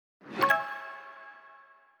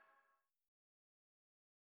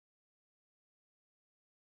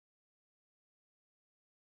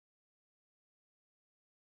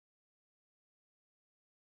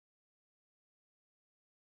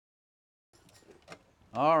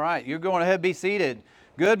All right, you're going ahead, be seated.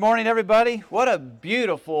 Good morning, everybody. What a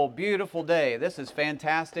beautiful, beautiful day. This is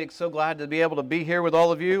fantastic. So glad to be able to be here with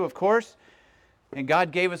all of you, of course. And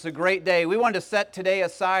God gave us a great day. We wanted to set today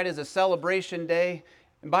aside as a celebration day.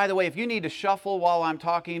 And by the way, if you need to shuffle while I'm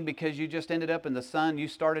talking because you just ended up in the sun, you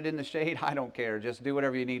started in the shade, I don't care. Just do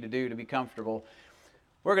whatever you need to do to be comfortable.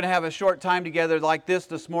 We're going to have a short time together like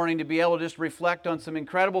this morning to be able to just reflect on some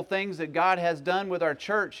incredible things that God has done with our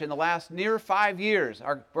church in the last near 5 years.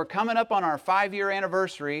 We're coming up on our 5-year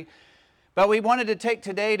anniversary, but we wanted to take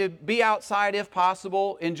today to be outside if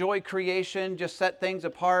possible, enjoy creation, just set things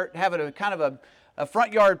apart, have a kind of a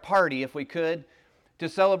front yard party if we could to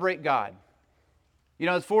celebrate God. You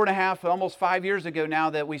know, it's 4.5, almost 5 years ago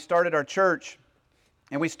now that we started our church,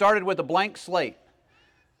 and we started with a blank slate.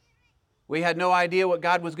 We had no idea what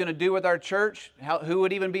God was going to do with our church, who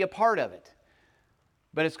would even be a part of it.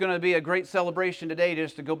 But it's going to be a great celebration today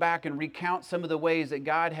just to go back and recount some of the ways that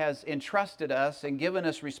God has entrusted us and given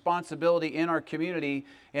us responsibility in our community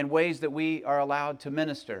in ways that we are allowed to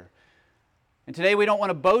minister. And today we don't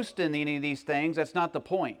want to boast in any of these things. That's not the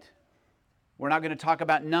point. We're not going to talk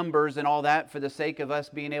about numbers and all that for the sake of us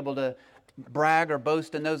being able to brag or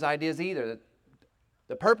boast in those ideas either.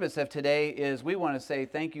 The purpose of today is we want to say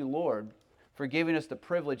thank you, Lord, for giving us the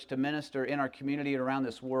privilege to minister in our community and around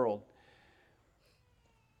this world.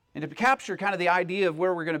 And to capture kind of the idea of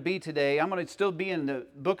where we're going to be today, I'm going to still be in the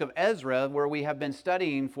book of Ezra, where we have been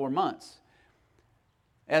studying for months.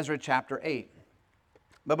 Ezra chapter 8.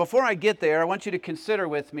 But before I get there, I want you to consider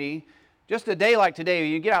with me, just a day like today,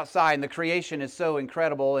 you get outside and the creation is so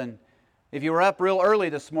incredible. And if you were up real early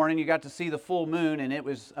this morning, you got to see the full moon, and it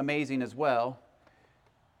was amazing as well.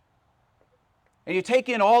 And you take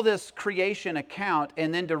in all this creation account,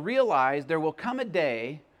 and then to realize there will come a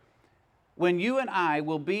day when you and I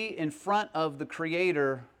will be in front of the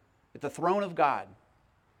Creator at the throne of God.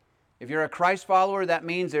 If you're a Christ follower, that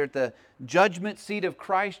means they're at the judgment seat of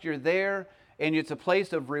Christ. You're there, and it's a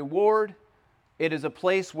place of reward. It is a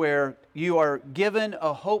place where you are given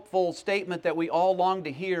a hopeful statement that we all long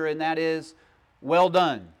to hear, and that is, "Well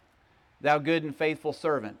done, thou good and faithful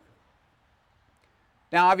servant."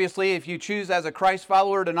 Now, obviously, if you choose as a Christ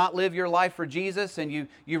follower to not live your life for Jesus and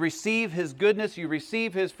you receive His goodness, you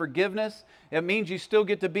receive His forgiveness, it means you still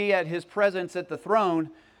get to be at His presence at the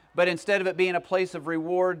throne, but instead of it being a place of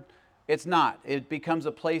reward, it's not. It becomes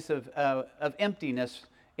a place of emptiness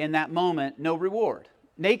in that moment, no reward.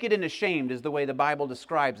 Naked and ashamed is the way the Bible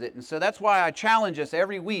describes it. And so that's why I challenge us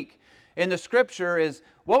every week in the Scripture is,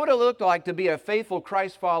 what would it look like to be a faithful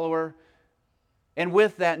Christ follower, and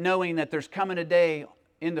with that knowing that there's coming a day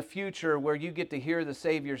in the future where you get to hear the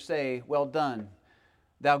Savior say, "Well done,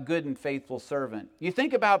 thou good and faithful servant." You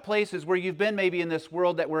think about places where you've been maybe in this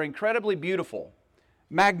world that were incredibly beautiful,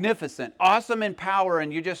 magnificent, awesome in power,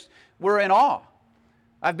 and you just were in awe.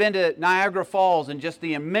 I've been to Niagara Falls and just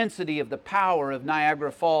the immensity of the power of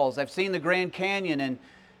Niagara Falls. I've seen the Grand Canyon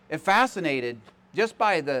and fascinated just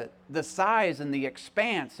by the size and the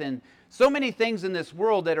expanse and so many things in this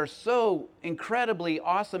world that are so incredibly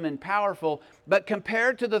awesome and powerful, but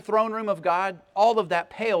compared to the throne room of God, all of that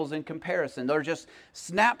pales in comparison. They're just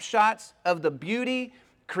snapshots of the beauty,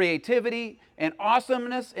 creativity, and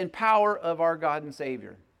awesomeness and power of our God and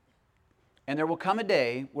Savior. And there will come a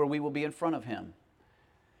day where we will be in front of Him.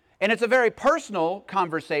 And it's a very personal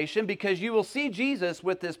conversation because you will see Jesus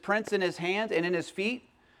with this prince in His hand and in His feet.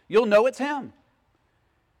 You'll know it's Him.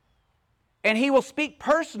 And He will speak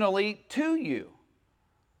personally to you.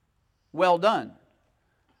 "Well done,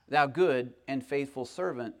 thou good and faithful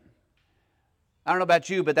servant." I don't know about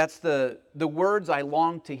you, but that's the words I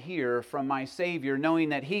long to hear from my Savior, knowing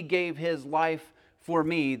that He gave His life for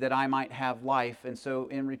me that I might have life. And so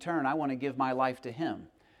in return, I want to give my life to Him,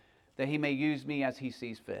 that He may use me as He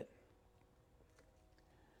sees fit.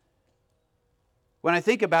 When I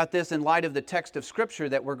think about this in light of the text of Scripture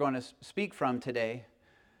that we're going to speak from today,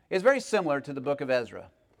 it's very similar to the book of Ezra.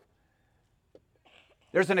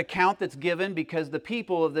 There's an account that's given because the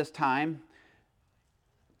people of this time,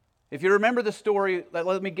 if you remember the story,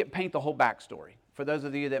 let me paint the whole backstory for those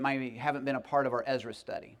of you that maybe haven't been a part of our Ezra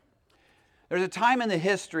study. There's a time in the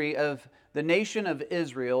history of the nation of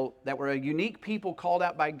Israel that were a unique people called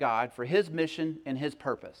out by God for His mission and His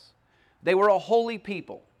purpose. They were a holy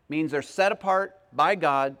people, means they're set apart by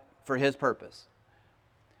God for His purpose.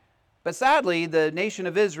 But sadly, the nation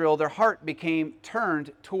of Israel, their heart became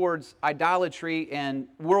turned towards idolatry and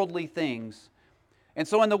worldly things. And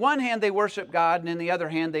so on the one hand, they worship God, and on the other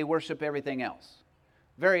hand, they worship everything else.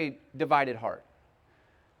 Very divided heart.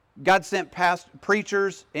 God sent past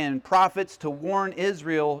preachers and prophets to warn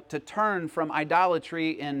Israel to turn from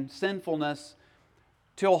idolatry and sinfulness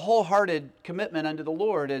to a wholehearted commitment unto the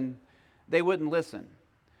Lord, and they wouldn't listen.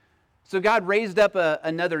 So God raised up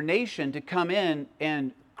another nation to come in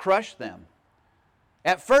and crush them.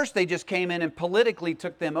 At first, they just came in and politically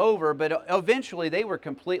took them over, but eventually they were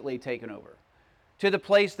completely taken over, to the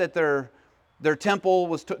place that their temple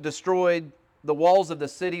was destroyed, the walls of the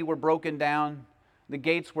city were broken down, the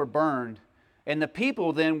gates were burned, and the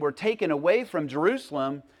people then were taken away from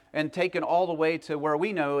Jerusalem and taken all the way to where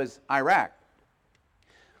we know as Iraq.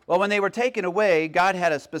 Well, when they were taken away, God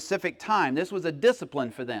had a specific time. This was a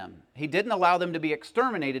discipline for them. He didn't allow them to be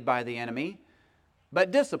exterminated by the enemy,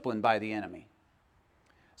 but disciplined by the enemy.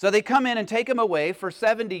 So they come in and take them away. For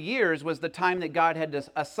 70 years was the time that God had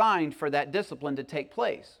assigned for that discipline to take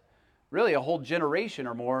place. Really, a whole generation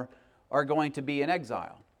or more are going to be in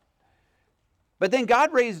exile. But then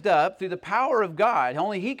God raised up, through the power of God,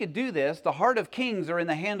 only He could do this, the heart of kings are in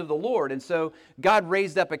the hand of the Lord. And so God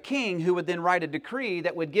raised up a king who would then write a decree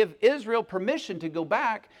that would give Israel permission to go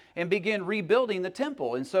back and begin rebuilding the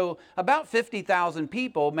temple. And so about 50,000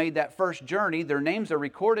 people made that first journey. Their names are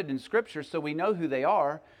recorded in Scripture, so we know who they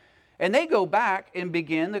are. And they go back and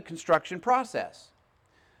begin the construction process.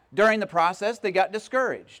 During the process, they got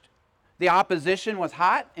discouraged. The opposition was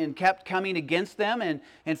hot and kept coming against them,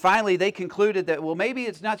 and finally they concluded that, well, maybe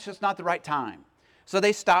it's just not the right time. So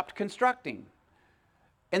they stopped constructing.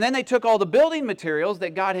 And then they took all the building materials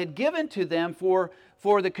that God had given to them for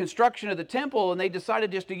the construction of the temple, and they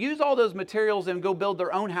decided just to use all those materials and go build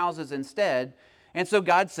their own houses instead. And so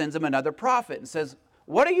God sends them another prophet and says,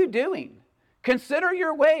 what are you doing? Consider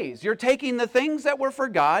your ways. You're taking the things that were for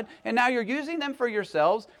God, and now you're using them for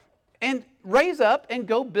yourselves. And raise up and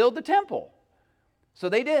go build the temple. So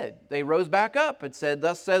they did. They rose back up and said,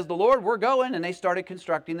 thus says the Lord, we're going. And they started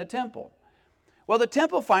constructing the temple. Well, the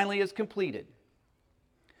temple finally is completed.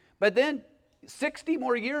 But then 60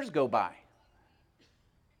 more years go by.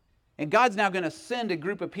 And God's now going to send a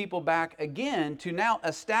group of people back again to now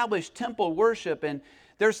establish temple worship. And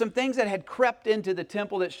there's some things that had crept into the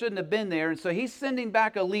temple that shouldn't have been there. And so He's sending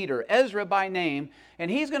back a leader, Ezra by name. And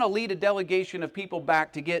he's going to lead a delegation of people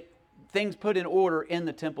back to get things put in order in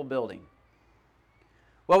the temple building.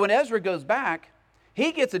 Well, when Ezra goes back,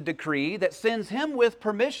 he gets a decree that sends him with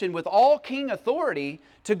permission, with all king authority,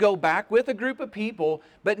 to go back with a group of people,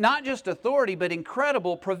 but not just authority, but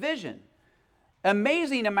incredible provision.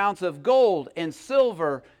 Amazing amounts of gold and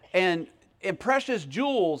silver and precious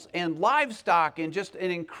jewels and livestock and just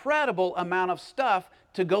an incredible amount of stuff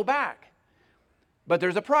to go back. But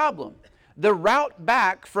there's a problem. The route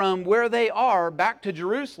back from where they are back to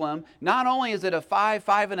Jerusalem, not only is it a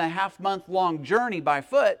 5.5 month long journey by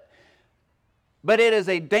foot, but it is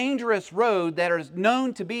a dangerous road that is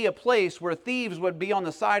known to be a place where thieves would be on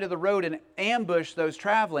the side of the road and ambush those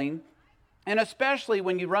traveling. And especially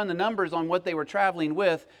when you run the numbers on what they were traveling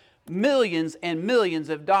with, millions and millions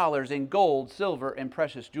of dollars in gold, silver, and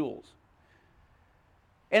precious jewels.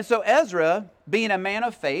 And so Ezra, being a man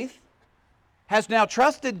of faith, has now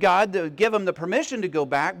trusted God to give him the permission to go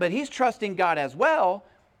back, but he's trusting God as well,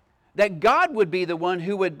 that God would be the one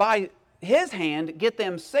who would, by His hand, get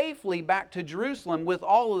them safely back to Jerusalem with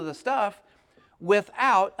all of the stuff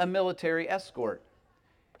without a military escort.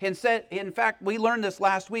 In fact, we learned this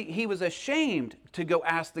last week, he was ashamed to go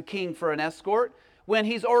ask the king for an escort when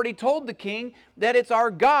he's already told the king that it's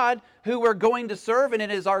our God who we're going to serve, and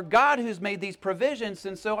it is our God who's made these provisions,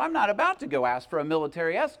 and so I'm not about to go ask for a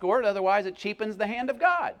military escort, otherwise it cheapens the hand of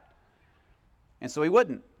God. And so he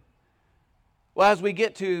wouldn't. Well, as we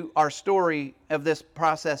get to our story of this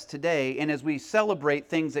process today, and as we celebrate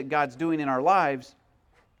things that God's doing in our lives,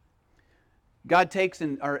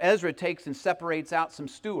 Ezra takes and separates out some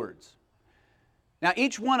stewards. Now,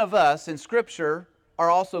 each one of us in Scripture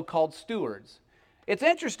are also called stewards. It's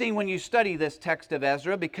interesting when you study this text of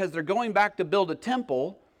Ezra because they're going back to build a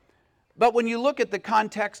temple. But when you look at the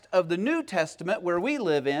context of the New Testament where we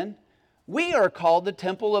live in, we are called the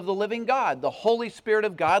temple of the living God. The Holy Spirit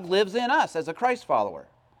of God lives in us as a Christ follower.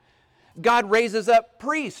 God raises up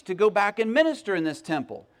priests to go back and minister in this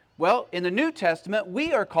temple. Well, in the New Testament,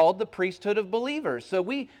 we are called the priesthood of believers. So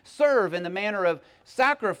we serve in the manner of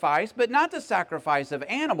sacrifice, but not the sacrifice of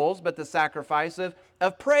animals, but the sacrifice of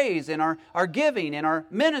praise and our giving and our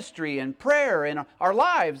ministry and prayer and our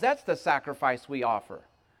lives. That's the sacrifice we offer.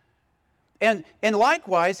 And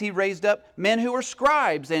likewise, He raised up men who were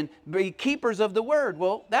scribes and be keepers of the Word.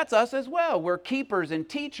 Well, that's us as well. We're keepers and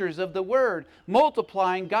teachers of the Word,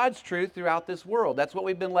 multiplying God's truth throughout this world. That's what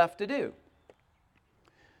we've been left to do.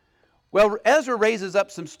 Well, Ezra raises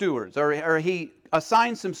up some stewards, or he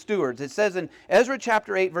assigns some stewards. It says in Ezra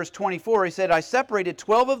chapter 8, verse 24, he said, I separated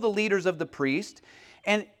 12 of the leaders of the priests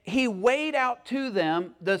And he weighed out to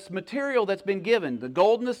them this material that's been given, the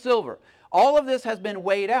gold and the silver. All of this has been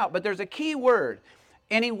weighed out, but there's a key word.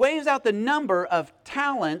 And he weighs out the number of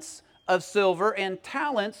talents of silver and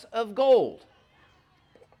talents of gold.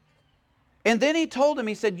 And then he told him,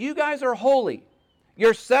 he said, you guys are holy.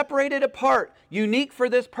 You're separated apart, unique for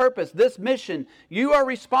this purpose, this mission. You are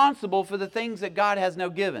responsible for the things that God has now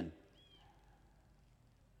given.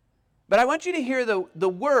 But I want you to hear the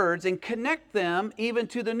words and connect them even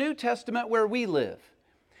to the New Testament where we live.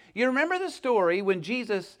 You remember the story when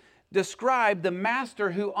Jesus described the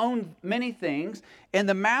master who owned many things, and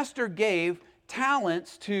the master gave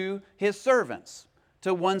talents to his servants.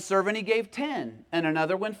 To one servant he gave 10, and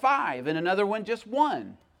another one 5, and another one just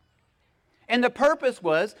 1. And the purpose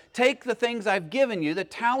was, take the things I've given you, the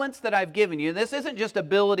talents that I've given you. This isn't just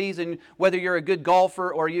abilities and whether you're a good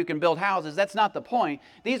golfer or you can build houses. That's not the point.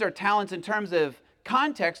 These are talents in terms of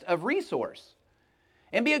context of resource.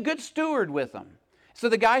 And be a good steward with them. So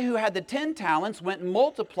the guy who had the 10 talents went and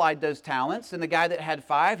multiplied those talents. And the guy that had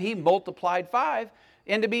 5, he multiplied 5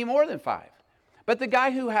 into be more than 5. But the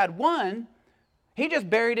guy who had 1, he just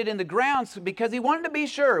buried it in the ground because he wanted to be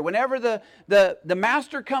sure. Whenever the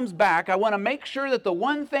master comes back, I want to make sure that the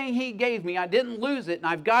one thing he gave me, I didn't lose it and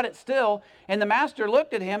I've got it still. And the master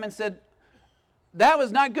looked at him and said, that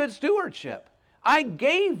was not good stewardship. I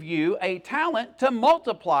gave you a talent to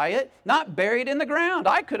multiply it, not bury it in the ground.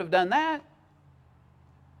 I could have done that.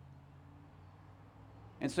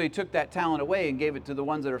 And so he took that talent away and gave it to the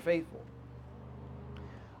ones that are faithful.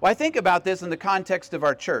 Well, I think about this in the context of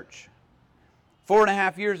our church.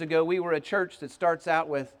 4.5 years ago, we were a church that starts out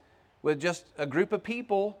with just a group of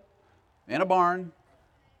people in a barn.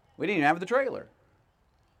 We didn't even have the trailer.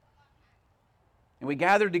 And we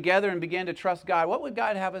gathered together and began to trust God. What would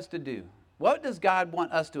God have us to do? What does God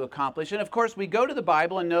want us to accomplish? And of course, we go to the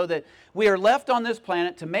Bible and know that we are left on this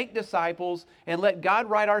planet to make disciples and let God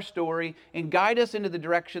write our story and guide us into the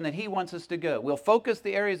direction that He wants us to go. We'll focus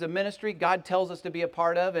the areas of ministry God tells us to be a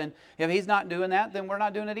part of, and if He's not doing that, then we're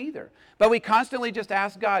not doing it either. But we constantly just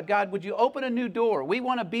ask God, God, would you open a new door? We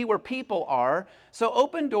want to be where people are, so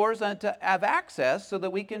open doors to have access so that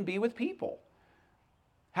we can be with people.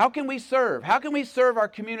 How can we serve? How can we serve our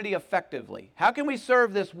community effectively? How can we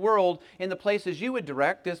serve this world in the places you would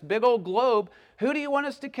direct, this big old globe? Who do you want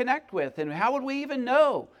us to connect with? And how would we even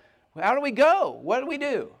know? How do we go? What do we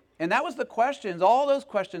do? And that was the questions, all those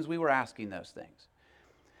questions we were asking those things.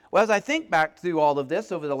 Well, as I think back through all of this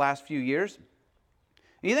over the last few years,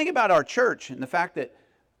 you think about our church and the fact that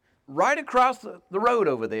right across the road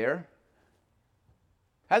over there,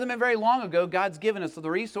 hasn't been very long ago, God's given us the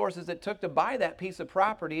resources it took to buy that piece of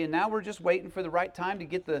property, and now we're just waiting for the right time to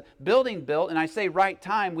get the building built. And I say right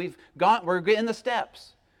time, we're in the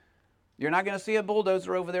steps. You're not going to see a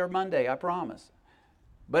bulldozer over there Monday, I promise.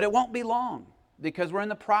 But it won't be long because we're in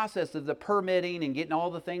the process of the permitting and getting all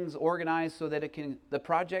the things organized so that the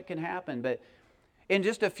project can happen. But in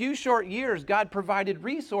just a few short years, God provided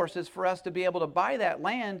resources for us to be able to buy that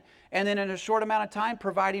land, and then in a short amount of time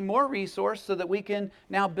providing more resource so that we can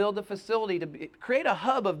now build a facility to create a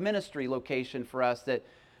hub of ministry location for us, that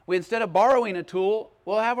we, instead of borrowing a tool,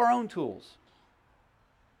 we'll have our own tools.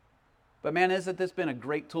 But man, isn't this been a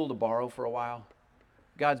great tool to borrow for a while?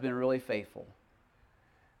 God's been really faithful.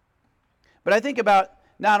 But I think about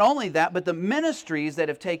not only that, but the ministries that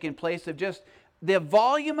have taken place of just the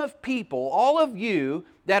volume of people, all of you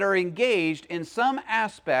that are engaged in some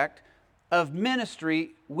aspect of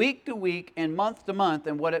ministry week to week and month to month,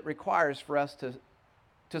 and what it requires for us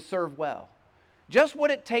to serve well. Just what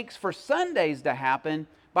it takes for Sundays to happen,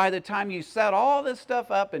 by the time you set all this stuff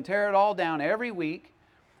up and tear it all down every week,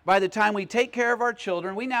 by the time we take care of our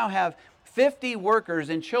children, we now have 50 workers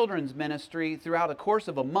in children's ministry throughout the course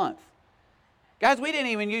of a month. Guys, we didn't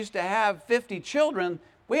even used to have 50 children.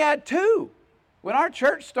 We had 2. When our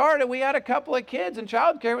church started, we had a couple of kids, and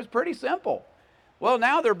childcare was pretty simple. Well,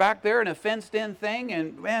 now they're back there in a fenced-in thing,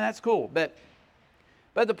 and man, that's cool. But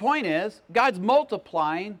the point is, God's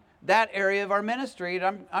multiplying that area of our ministry,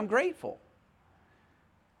 and I'm grateful.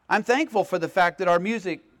 I'm thankful for the fact that our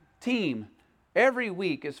music team every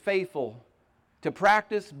week is faithful to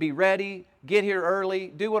practice, be ready, get here early,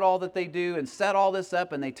 do all that they do, and set all this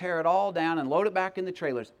up, and they tear it all down and load it back in the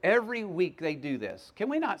trailers. Every week they do this. Can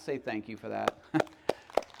we not say thank you for that?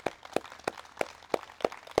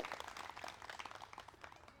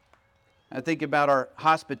 I think about our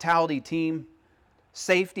hospitality team,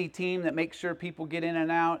 safety team that makes sure people get in and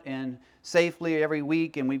out and safely every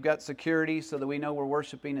week, and we've got security so that we know we're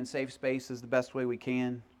worshiping in safe spaces the best way we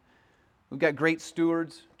can. We've got great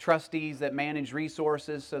stewards, trustees that manage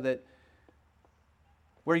resources so that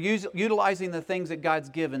We're utilizing the things that God's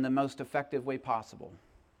given the most effective way possible.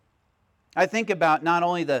 I think about not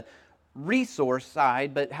only the resource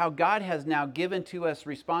side, but how God has now given to us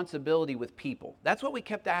responsibility with people. That's what we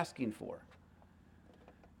kept asking for.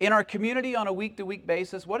 In our community on a week-to-week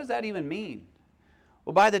basis, what does that even mean?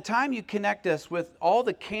 Well, by the time you connect us with all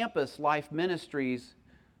the campus life ministries,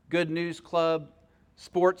 Good News Club,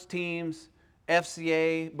 sports teams,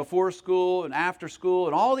 FCA, before school and after school,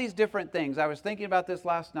 and all these different things. I was thinking about this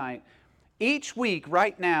last night. Each week,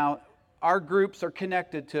 right now, our groups are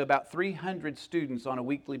connected to about 300 students on a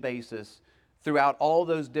weekly basis throughout all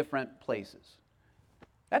those different places.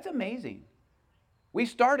 That's amazing. We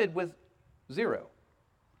started with 0.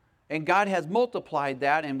 And God has multiplied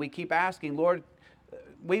that, and we keep asking, Lord,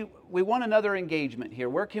 we want another engagement here.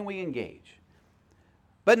 Where can we engage?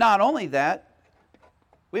 But not only that,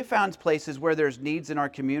 we found places where there's needs in our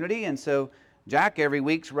community, and so Jack every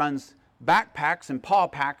week runs backpacks and paw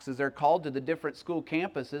packs, as they're called, to the different school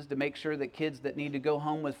campuses to make sure that kids that need to go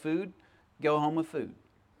home with food, go home with food.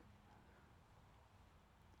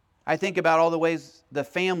 I think about all the ways the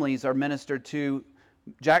families are ministered to.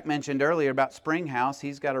 Jack mentioned earlier about Spring House.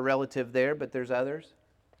 He's got a relative there, but there's others.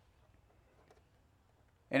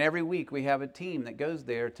 And every week we have a team that goes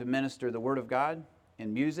there to minister the Word of God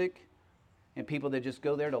and music, and people that just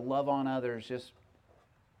go there to love on others just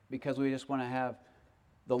because we just want to have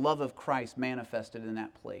the love of Christ manifested in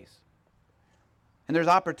that place. And there's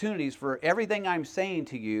opportunities for everything I'm saying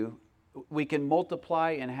to you. We can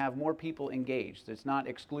multiply and have more people engaged. It's not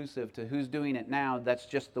exclusive to who's doing it now. That's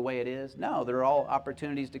just the way it is. No, there are all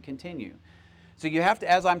opportunities to continue. So you have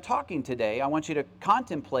to, as I'm talking today, I want you to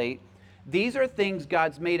contemplate, these are things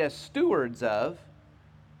God's made us stewards of.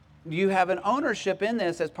 You have an ownership in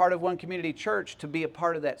this as part of One Community Church to be a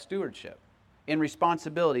part of that stewardship in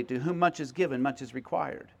responsibility. To whom much is given, much is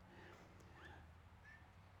required.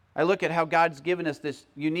 I look at how God's given us this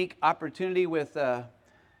unique opportunity with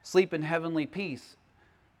Sleep in Heavenly Peace.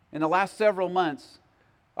 In the last several months,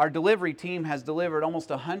 our delivery team has delivered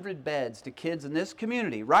almost 100 beds to kids in this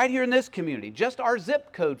community, right here in this community, just our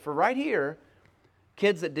zip code for right here,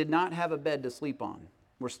 kids that did not have a bed to sleep on.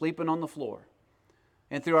 Were sleeping on the floor.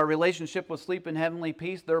 And through our relationship with Sleep in Heavenly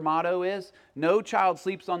Peace, their motto is, no child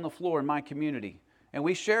sleeps on the floor in my community. And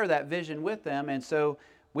we share that vision with them, and so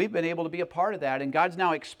we've been able to be a part of that. And God's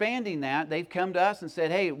now expanding that. They've come to us and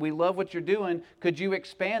said, hey, we love what you're doing. Could you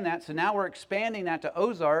expand that? So now we're expanding that to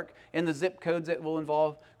Ozark in the zip codes that will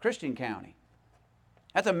involve Christian County.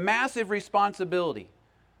 That's a massive responsibility.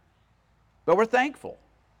 But we're thankful.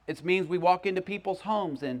 It means we walk into people's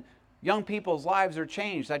homes and young people's lives are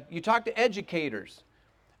changed. You talk to educators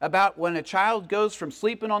about when a child goes from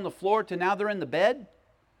sleeping on the floor to now they're in the bed.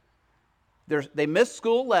 They miss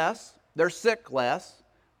school less. They're sick less.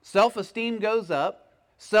 Self-esteem goes up.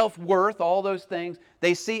 Self-worth, all those things.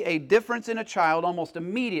 They see a difference in a child almost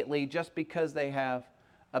immediately just because they have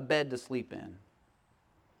a bed to sleep in.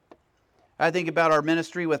 I think about our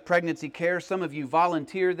ministry with pregnancy care. Some of you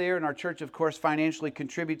volunteer there, and our church, of course, financially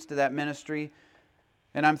contributes to that ministry,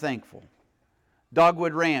 and I'm thankful.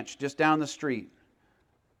 Dogwood Ranch, just down the street.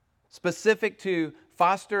 Specific to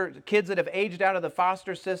foster kids that have aged out of the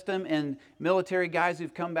foster system and military guys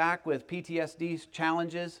who've come back with PTSD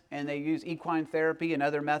challenges, and they use equine therapy and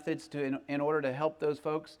other methods in order to help those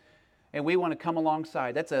folks. And we want to come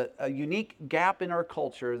alongside. That's a unique gap in our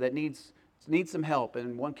culture that needs some help,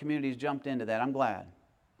 and One Community's jumped into that. I'm glad.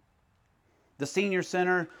 The Senior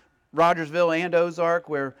Center, Rogersville and Ozark,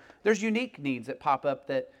 where there's unique needs that pop up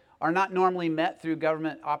that are not normally met through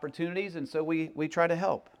government opportunities, and so we try to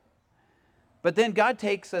help. But then God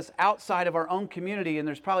takes us outside of our own community, and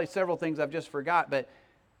there's probably several things I've just forgot, but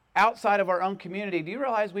outside of our own community, do you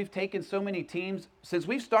realize we've taken so many teams? Since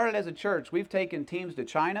we've started as a church, we've taken teams to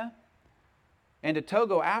China and to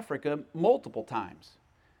Togo, Africa, multiple times.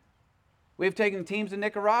 We've taken teams to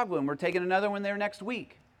Nicaragua, and we're taking another one there next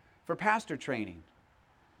week for pastor training.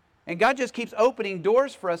 And God just keeps opening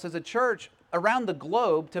doors for us as a church around the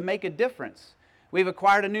globe to make a difference. We've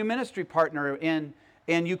acquired a new ministry partner in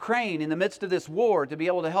Ukraine in the midst of this war to be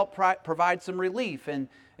able to help provide some relief. And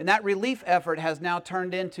that relief effort has now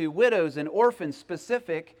turned into widows and orphans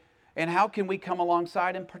specific, and how can we come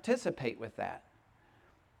alongside and participate with that?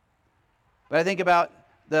 But I think about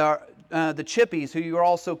the Chippies, who you are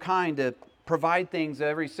all so kind to provide things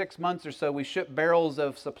every 6 months or so. We ship barrels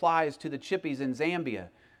of supplies to the Chippies in Zambia.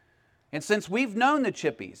 And since we've known the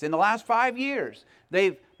Chippies in the last 5 years,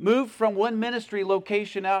 they've moved from one ministry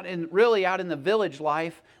location out in the village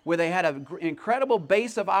life where they had an incredible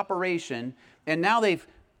base of operation, and now they've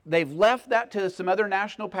left that to some other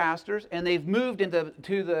national pastors, and they've moved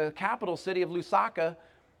to the capital city of Lusaka,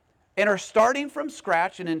 and are starting from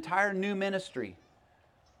scratch an entire new ministry.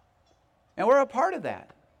 And we're a part of that.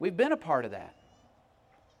 We've been a part of that.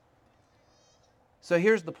 So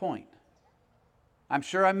here's the point. I'm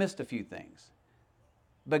sure I missed a few things.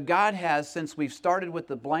 But God has, since we've started with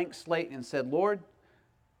the blank slate and said, Lord,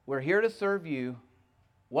 we're here to serve you.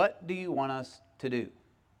 What do you want us to do?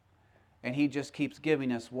 And He just keeps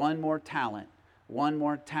giving us one more talent, and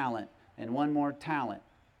one more talent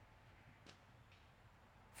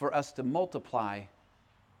for us to multiply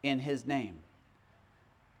in His name.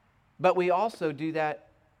 But we also do that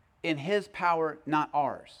in His power, not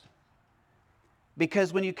ours.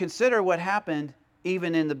 Because when you consider what happened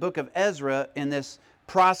even in the book of Ezra, in this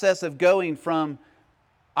process of going from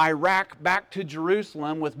Iraq back to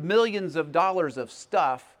Jerusalem with millions of dollars of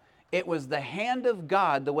stuff, it was the hand of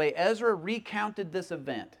God. The way Ezra recounted this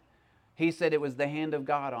event, he said it was the hand of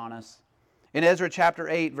God on us. In Ezra chapter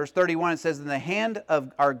 8, verse 31, it says, "And the hand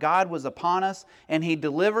of our God was upon us, and He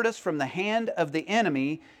delivered us from the hand of the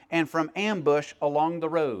enemy and from ambush along the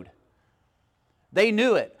road." They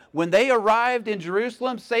knew it. When they arrived in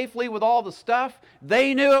Jerusalem safely with all the stuff,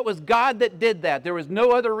 they knew it was God that did that. There was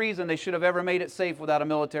no other reason they should have ever made it safe without a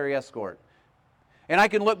military escort. And I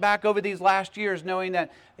can look back over these last years knowing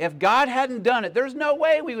that if God hadn't done it, there's no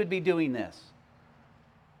way we would be doing this.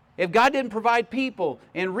 If God didn't provide people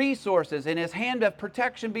and resources and His hand of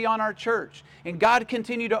protection be on our church, and God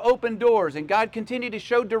continued to open doors, and God continued to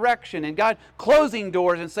show direction, and God closing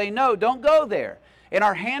doors and say, no, don't go there. And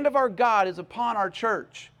our hand of our God is upon our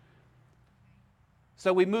church.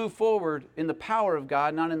 So we move forward in the power of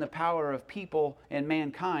God, not in the power of people and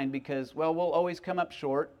mankind, because, well, we'll always come up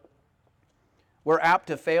short. We're apt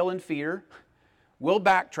to fail in fear. We'll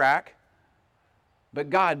backtrack. But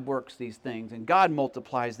God works these things, and God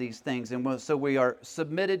multiplies these things. And so we are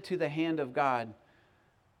submitted to the hand of God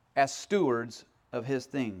as stewards of His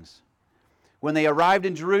things. When they arrived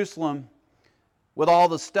in Jerusalem with all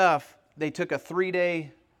the stuff, they took a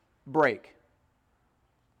 3-day break.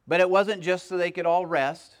 But it wasn't just so they could all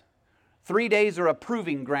rest. 3 days are a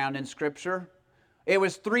proving ground in Scripture. It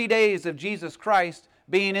was 3 days of Jesus Christ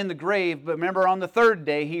being in the grave, but remember, on the third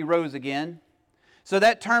day He rose again. So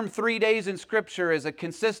that term 3 days in Scripture is a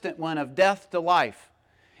consistent one of death to life.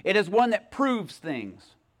 It is one that proves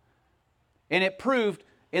things. And it proved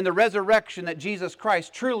in the resurrection that Jesus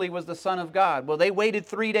Christ truly was the Son of God. Well, they waited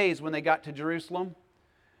 3 days when they got to Jerusalem.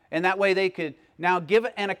 And that way they could now give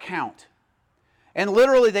an account. And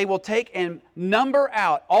literally they will take and number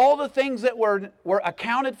out all the things that were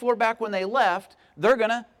accounted for back when they left. They're going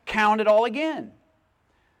to count it all again.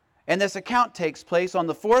 And this account takes place on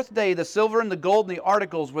the 4th day. The silver and the gold and the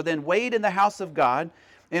articles were then weighed in the house of God,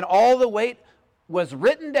 and all the weight was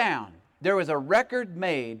written down. There was a record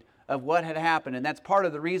made of what had happened. And that's part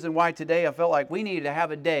of the reason why today I felt like we needed to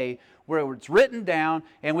have a day where it's written down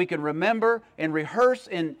and we can remember and rehearse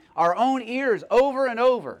in our own ears over and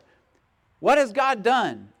over. What has God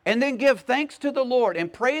done? And then give thanks to the Lord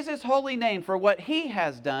and praise His holy name for what He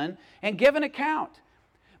has done and give an account.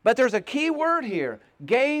 But there's a key word here,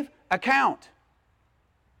 gave account.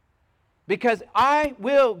 Because I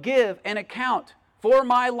will give an account for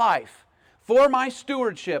my life, for my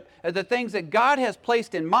stewardship, of the things that God has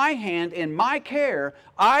placed in my hand, in my care.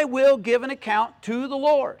 I will give an account to the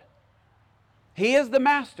Lord. He is the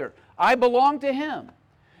master. I belong to Him.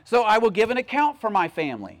 So I will give an account for my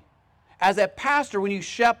family. As a pastor, when you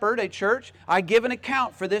shepherd a church, I give an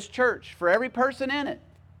account for this church, for every person in it.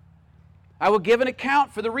 I will give an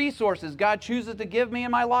account for the resources God chooses to give me in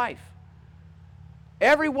my life.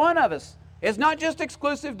 Every one of us is not just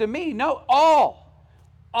exclusive to me. No,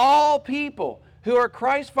 all people who are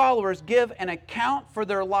Christ followers give an account for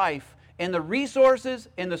their life and the resources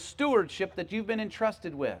and the stewardship that you've been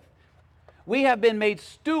entrusted with. We have been made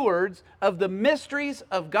stewards of the mysteries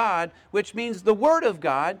of God, which means the Word of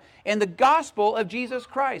God and the gospel of Jesus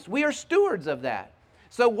Christ. We are stewards of that.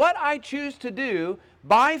 So what I choose to do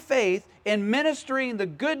by faith in ministering the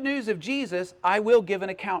good news of Jesus, I will give an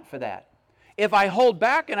account for that. If I hold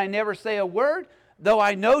back and I never say a word, though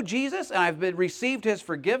I know Jesus and I've received His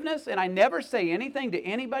forgiveness and I never say anything to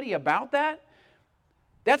anybody about that,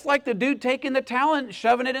 that's like the dude taking the talent and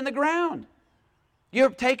shoving it in the ground. You're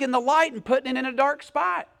taking the light and putting it in a dark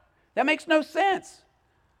spot. That makes no sense.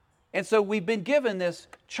 And so we've been given this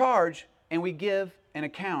charge and we give an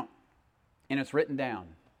account and it's written down.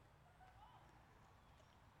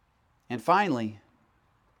 And finally,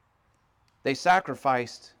 they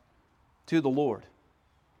sacrificed to the Lord.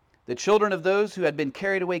 The children of those who had been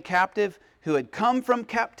carried away captive, who had come from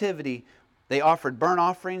captivity, they offered burnt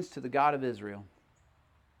offerings to the God of Israel.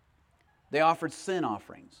 They offered sin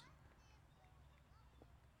offerings.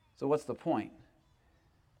 So what's the point?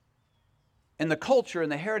 In the culture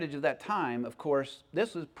and the heritage of that time, of course,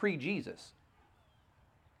 this was pre-Jesus.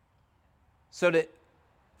 So that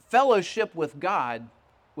fellowship with God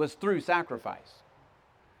was through sacrifice.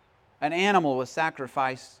 An animal was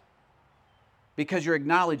sacrificed because you're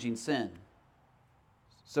acknowledging sin.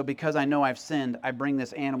 So because I know I've sinned, I bring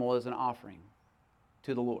this animal as an offering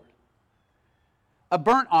to the Lord. A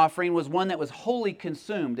burnt offering was one that was wholly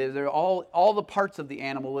consumed. All the parts of the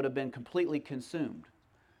animal would have been completely consumed.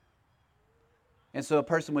 And so a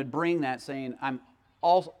person would bring that saying,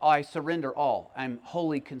 I surrender all. I'm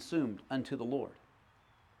wholly consumed unto the Lord.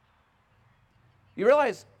 You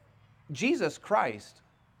realize Jesus Christ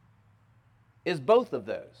is both of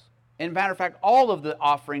those. In matter of fact, all of the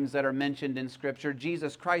offerings that are mentioned in Scripture,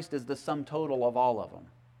 Jesus Christ is the sum total of all of them.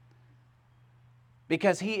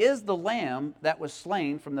 Because He is the Lamb that was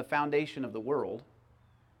slain from the foundation of the world.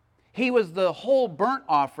 He was the whole burnt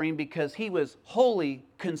offering because He was wholly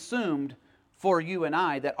consumed for you and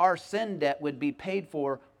I, that our sin debt would be paid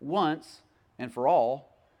for once and for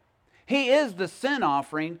all. He is the sin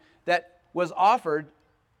offering that was offered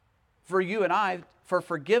for you and I for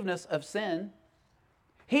forgiveness of sin.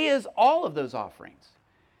 He is all of those offerings.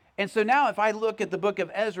 And so now if I look at the book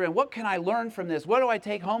of Ezra, and what can I learn from this? What do I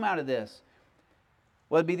take home out of this?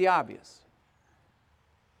 Well, it'd be the obvious.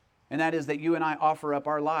 And that is that you and I offer up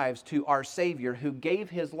our lives to our Savior who gave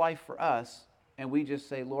His life for us, and we just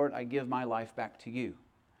say, Lord, I give my life back to you.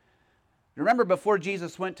 Remember, before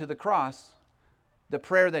Jesus went to the cross, the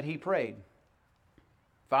prayer that He prayed,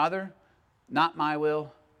 Father, not my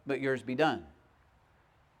will, but yours be done.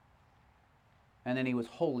 And then He was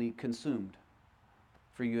wholly consumed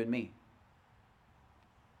for you and me.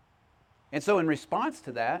 And so in response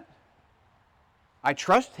to that, I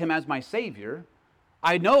trust Him as my Savior.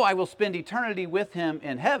 I know I will spend eternity with Him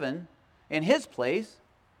in heaven, in His place.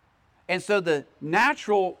 And so the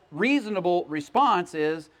natural, reasonable response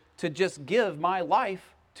is to just give my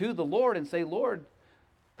life to the Lord and say, Lord,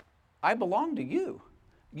 I belong to you.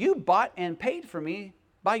 You bought and paid for me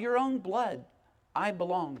by your own blood. I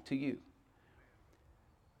belong to you.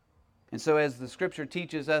 And so as the Scripture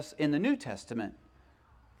teaches us in the New Testament,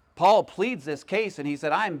 Paul pleads this case and he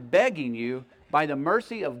said, I'm begging you by the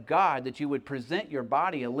mercy of God that you would present your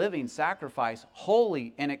body a living sacrifice,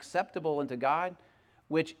 holy and acceptable unto God,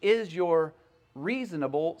 which is your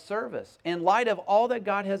reasonable service. In light of all that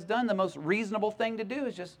God has done, the most reasonable thing to do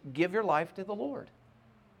is just give your life to the Lord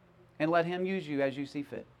and let Him use you as you see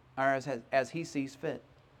fit, or as He sees fit.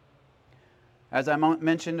 As I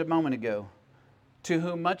mentioned a moment ago, to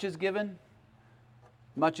whom much is given,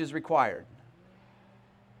 much is required.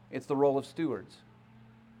 It's the role of stewards.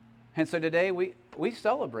 And so today we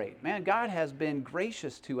celebrate. Man, God has been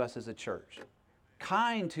gracious to us as a church,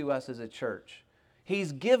 kind to us as a church.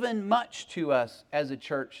 He's given much to us as a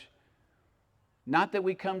church. Not that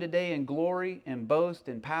we come today and glory and boast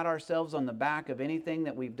and pat ourselves on the back of anything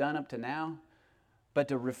that we've done up to now, but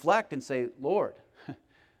to reflect and say, Lord,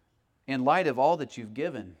 in light of all that you've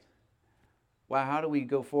given, wow, how do we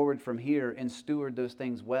go forward from here and steward those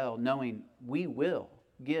things well, knowing we will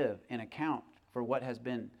give an account for what has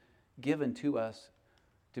been given to us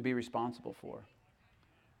to be responsible for.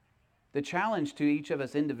 The challenge to each of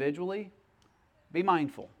us individually, be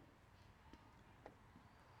mindful.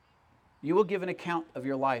 You will give an account of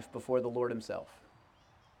your life before the Lord Himself.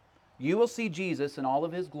 You will see Jesus in all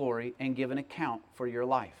of His glory and give an account for your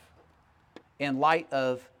life. In light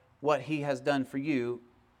of what He has done for you,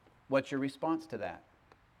 what's your response to that?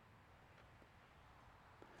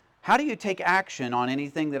 How do you take action on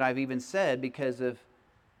anything that I've even said because of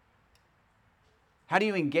how do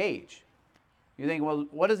you engage? You think, well,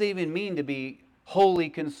 what does it even mean to be wholly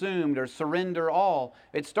consumed or surrender all?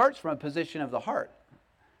 It starts from a position of the heart.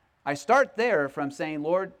 I start there from saying,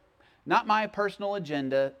 Lord, not my personal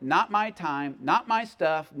agenda, not my time, not my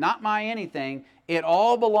stuff, not my anything. It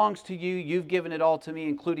all belongs to you. You've given it all to me,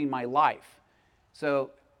 including my life.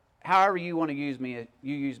 So however you want to use me,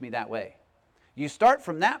 you use me that way. You start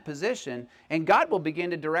from that position, and God will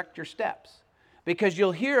begin to direct your steps because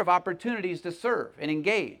you'll hear of opportunities to serve and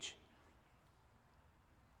engage.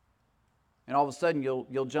 And all of a sudden,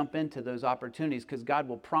 you'll jump into those opportunities because God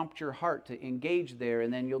will prompt your heart to engage there,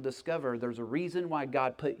 and then you'll discover there's a reason why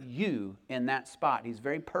God put you in that spot. He's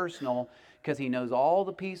very personal because He knows all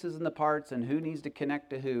the pieces and the parts and who needs to connect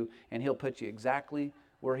to who, and He'll put you exactly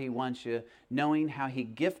where He wants you, knowing how He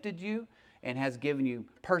gifted you and has given you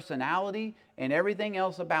personality and everything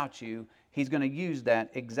else about you. He's going to use that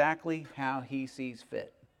exactly how He sees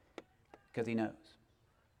fit because He knows.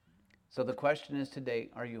 So the question is today,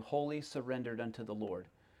 are you wholly surrendered unto the Lord?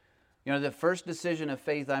 You know, the first decision of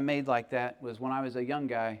faith I made like that was when I was a young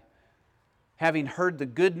guy, having heard the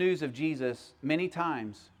good news of Jesus many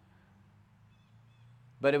times,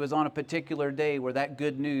 but it was on a particular day where that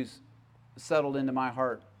good news settled into my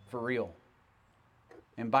heart for real.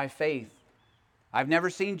 And by faith, I've never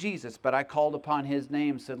seen Jesus, but I called upon his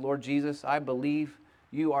name and said, Lord Jesus, I believe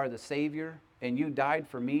you are the Savior, and you died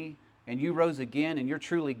for me, and you rose again, and you're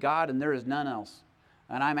truly God, and there is none else.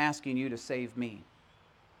 And I'm asking you to save me.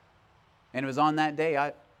 And it was on that day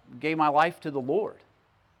I gave my life to the Lord.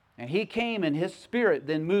 And he came, and his Spirit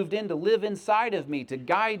then moved in to live inside of me, to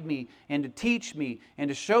guide me and to teach me and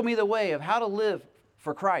to show me the way of how to live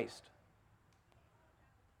for Christ.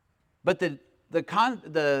 But the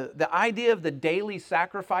idea of the daily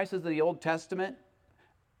sacrifices of the Old Testament,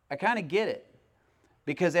 I kind of get it.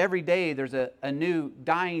 Because every day there's a new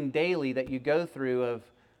dying daily that you go through of,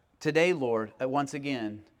 today, Lord, once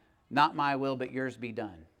again, not my will but yours be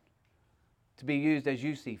done. To be used as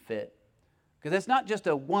you see fit. Because it's not just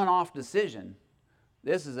a one-off decision.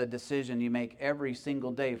 This is a decision you make every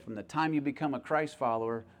single day from the time you become a Christ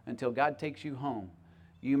follower until God takes you home.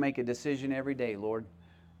 You make a decision every day, Lord,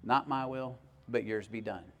 not my will, but yours be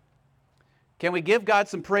done. Can we give God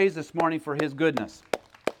some praise this morning for his goodness?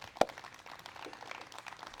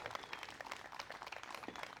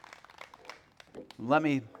 Let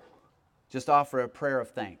me just offer a prayer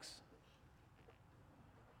of thanks.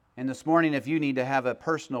 And this morning, if you need to have a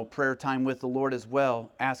personal prayer time with the Lord as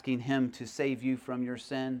well, asking him to save you from your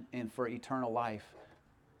sin and for eternal life,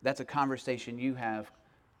 that's a conversation you have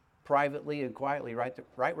privately and quietly right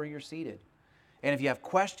where you're seated. And if you have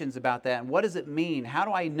questions about that, and what does it mean? How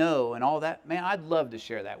do I know? And all that, man, I'd love to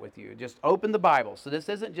share that with you. Just open the Bible. So this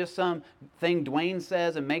isn't just some thing Duane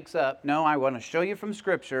says and makes up. No, I want to show you from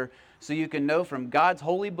Scripture so you can know from God's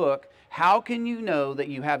holy book, how can you know that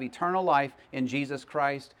you have eternal life in Jesus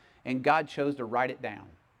Christ? And God chose to write it down.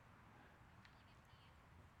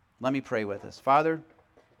 Let me pray with us. Father,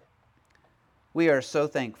 we are so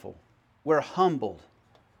thankful. We're humbled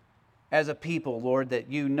as a people, Lord,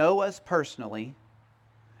 that you know us personally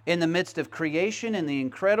in the midst of creation and the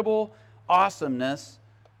incredible awesomeness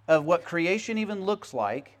of what creation even looks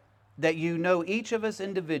like, that you know each of us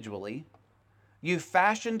individually. You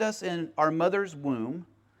fashioned us in our mother's womb.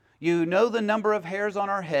 You know the number of hairs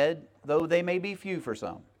on our head, though they may be few for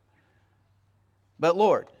some. But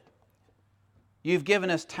Lord, you've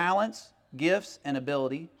given us talents, gifts, and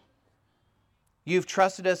ability. You've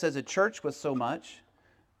trusted us as a church with so much.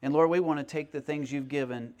 And Lord, we want to take the things you've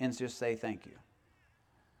given and just say thank you.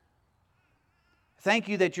 Thank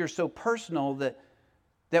you that you're so personal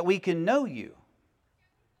that we can know you.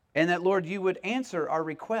 And that, Lord, you would answer our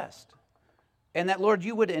request. And that, Lord,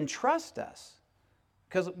 you would entrust us.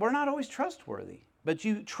 Because we're not always trustworthy. But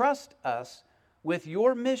you trust us with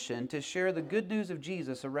your mission to share the good news of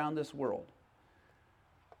Jesus around this world.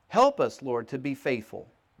 Help us, Lord, to be faithful.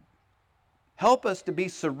 Help us to be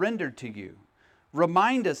surrendered to you.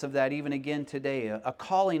 Remind us of that even again today, a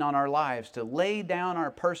calling on our lives to lay down our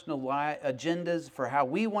personal agendas for how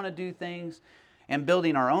we want to do things and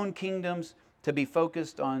building our own kingdoms to be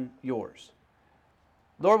focused on yours.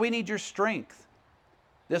 Lord, we need your strength.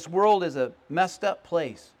 This world is a messed up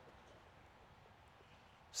place.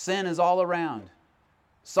 Sin is all around.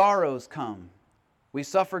 Sorrows come. We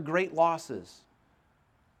suffer great losses.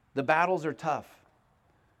 The battles are tough.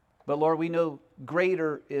 But Lord, we know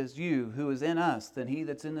greater is you who is in us than he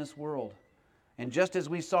that's in this world. And just as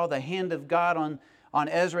we saw the hand of God on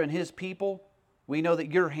Ezra and his people, we know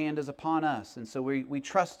that your hand is upon us. And so we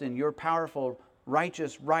trust in your powerful,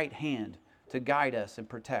 righteous right hand to guide us and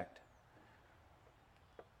protect.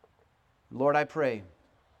 Lord, I pray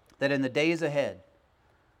that in the days ahead,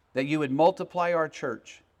 that you would multiply our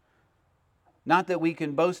church. Not that we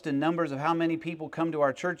can boast in numbers of how many people come to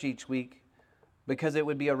our church each week, because it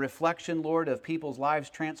would be a reflection, Lord, of people's lives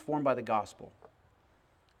transformed by the gospel.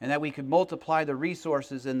 And that we could multiply the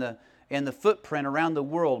resources and the footprint around the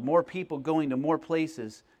world, more people going to more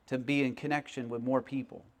places to be in connection with more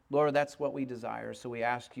people. Lord, that's what we desire, so we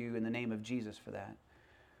ask you in the name of Jesus for that.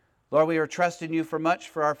 Lord, we are trusting you for much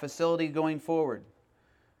for our facility going forward.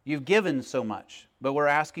 You've given so much, but we're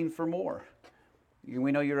asking for more.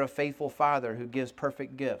 We know you're a faithful Father who gives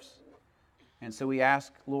perfect gifts. And so we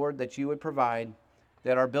ask, Lord, that you would provide,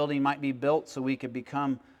 that our building might be built so we could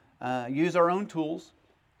use our own tools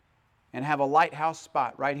and have a lighthouse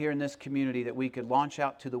spot right here in this community that we could launch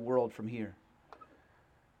out to the world from here.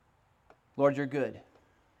 Lord, you're good.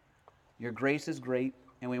 Your grace is great,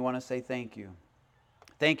 and we want to say thank you.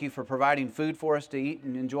 Thank you for providing food for us to eat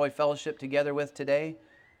and enjoy fellowship together with today.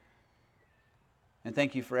 And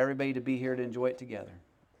thank you for everybody to be here to enjoy it together.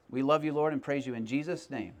 We love you, Lord, and praise you in Jesus'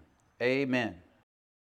 name. Amen.